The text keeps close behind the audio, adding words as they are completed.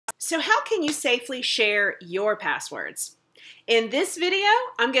So how can you safely share your passwords? In this video,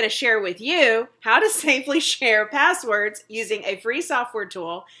 I'm going to share with you how to safely share passwords using a free software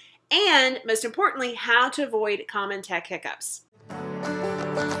tool and, most importantly, how to avoid common tech hiccups.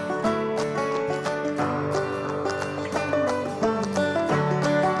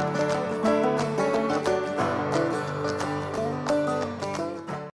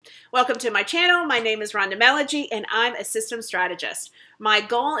 Welcome to my channel. My name is Rhonda Melody, and I'm a systems strategist. My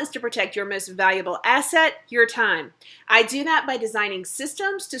goal is to protect your most valuable asset, your time. I do that by designing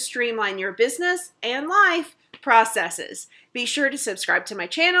systems to streamline your business and life processes. Be sure to subscribe to my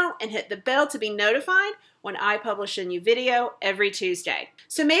channel and hit the bell to be notified when I publish a new video every Tuesday.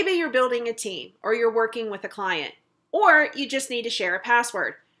 So maybe you're building a team, or you're working with a client, or you just need to share a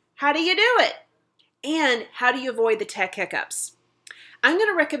password. How do you do it? And how do you avoid the tech hiccups? I'm going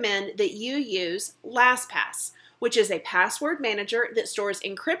to recommend that you use Lastpass, which is a password manager that stores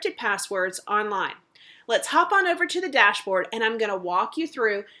encrypted passwords online. Let's hop on over to the dashboard, and I'm going to walk you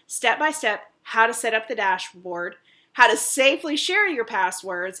through step by step how to set up the dashboard, how to safely share your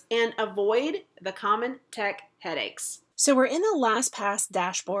passwords, and avoid the common tech headaches. So we're in the Lastpass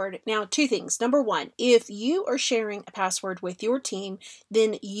dashboard. Now, two things. Number one, if you are sharing a password with your team,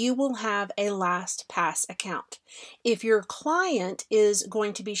 then you will have a Lastpass account. If your client is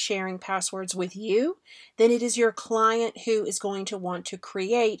going to be sharing passwords with you, then it is your client who is going to want to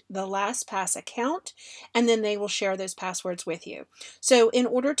create the Lastpass account, and then they will share those passwords with you. So in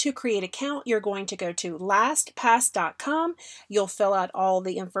order to create an account, you're going to go to lastpass.com. You'll fill out all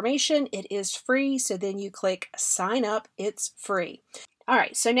the information. It is free, so then you click sign up. It's free. All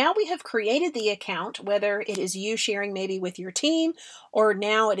right, so now we have created the account, whether it is you sharing maybe with your team, or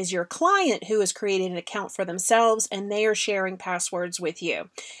now it is your client who has created an account for themselves and they are sharing passwords with you.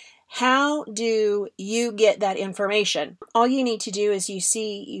 How do you get that information? All you need to do is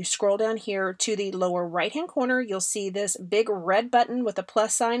you scroll down here to the lower right hand corner, you'll see this big red button with a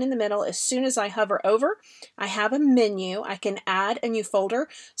plus sign in the middle. As soon as I hover over, I have a menu. I can add a new folder,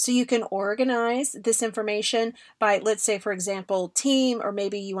 so you can organize this information by, let's say, for example, team, or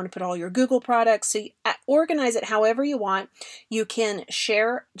maybe you want to put all your Google products. So you organize it however you want. You can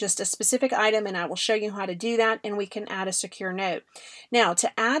share just a specific item, and I will show you how to do that, and we can add a secure note. Now,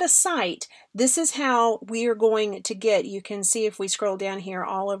 to add a site, this is how we are going to get, you can see if we scroll down here,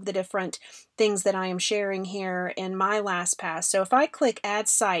 all of the different things that I am sharing here in my Lastpass. So if I click add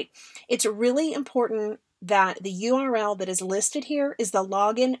site, it's really important that the URL that is listed here is the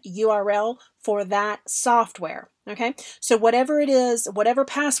login URL for that software. Okay, so whatever it is, whatever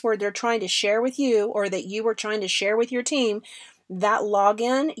password they're trying to share with you, or that you were trying to share with your team, that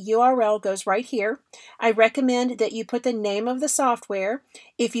login URL goes right here. I recommend that you put the name of the software.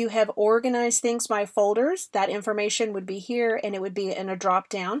 If you have organized things by folders, that information would be here, and it would be in a drop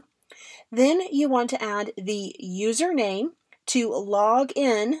down. Then you want to add the username to log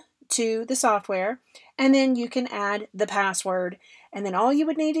in to the software, and then you can add the password, and then all you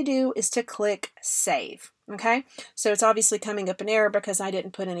would need to do is to click save. Okay, so it's obviously coming up an error because I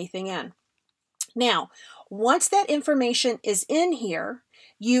didn't put anything in. Now, once that information is in here,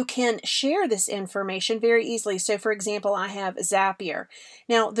 you can share this information very easily. So for example, I have Zapier.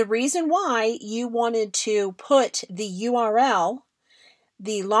 Now, the reason why you wanted to put the URL,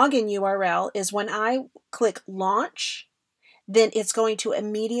 the login URL, is when I click launch, then it's going to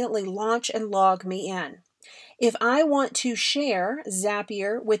immediately launch and log me in. If I want to share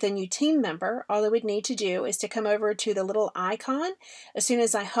Zapier with a new team member, all I would need to do is to come over to the little icon. As soon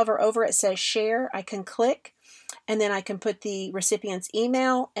as I hover over, it says share. I can click, and then I can put the recipient's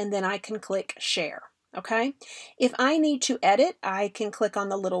email, and then I can click share. Okay. If I need to edit, I can click on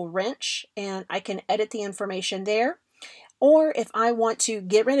the little wrench, and I can edit the information there. Or if I want to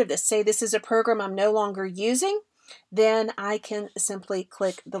get rid of this, say this is a program I'm no longer using, then I can simply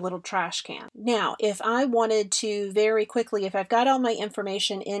click the little trash can. Now, if I wanted to very quickly, if I've got all my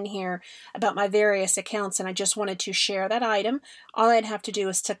information in here about my various accounts and I just wanted to share that item, all I'd have to do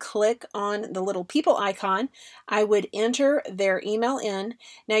is to click on the little people icon. I would enter their email in.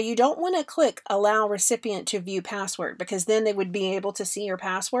 Now, you don't want to click allow recipient to view password, because then they would be able to see your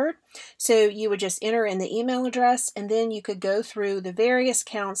password. So you would just enter in the email address, and then you could go through the various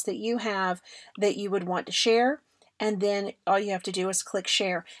accounts that you have that you would want to share. And then all you have to do is click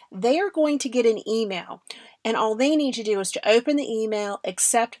share. They are going to get an email, and all they need to do is to open the email,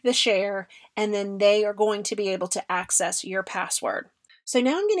 accept the share, and then they are going to be able to access your password. So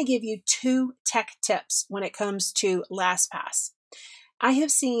now I'm going to give you 2 tech tips when it comes to Lastpass. I have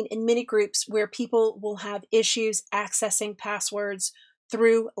seen in many groups where people will have issues accessing passwords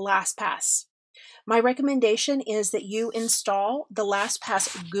through Lastpass. My recommendation is that you install the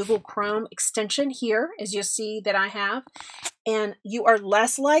LastPass Google Chrome extension here, as you'll see that I have, and you are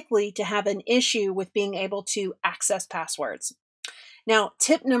less likely to have an issue with being able to access passwords. Now,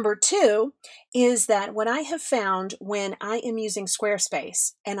 tip number 2 is that what I have found when I am using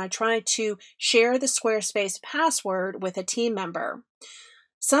Squarespace and I try to share the Squarespace password with a team member,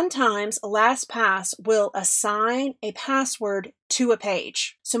 sometimes LastPass will assign a password to a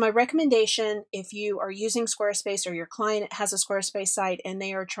page. So my recommendation, if you are using Squarespace or your client has a Squarespace site and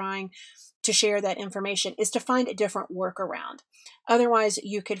they are trying to share that information, is to find a different workaround. Otherwise,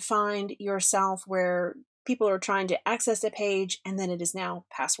 you could find yourself where people are trying to access a page and then it is now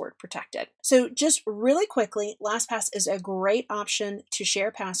password protected. So just really quickly, LastPass is a great option to share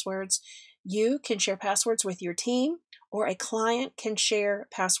passwords. You can share passwords with your team, or a client can share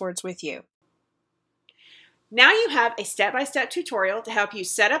passwords with you. Now you have a step-by-step tutorial to help you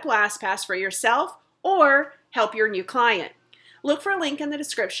set up LastPass for yourself or help your new client. Look for a link in the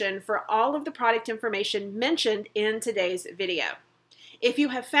description for all of the product information mentioned in today's video. If you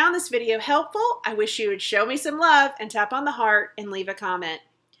have found this video helpful, I wish you would show me some love and tap on the heart and leave a comment.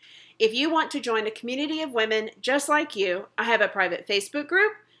 If you want to join a community of women just like you, I have a private Facebook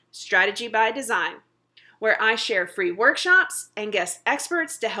group, Strategy by Design, where I share free workshops and guest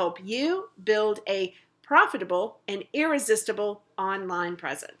experts to help you build a profitable and irresistible online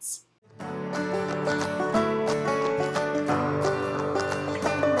presence.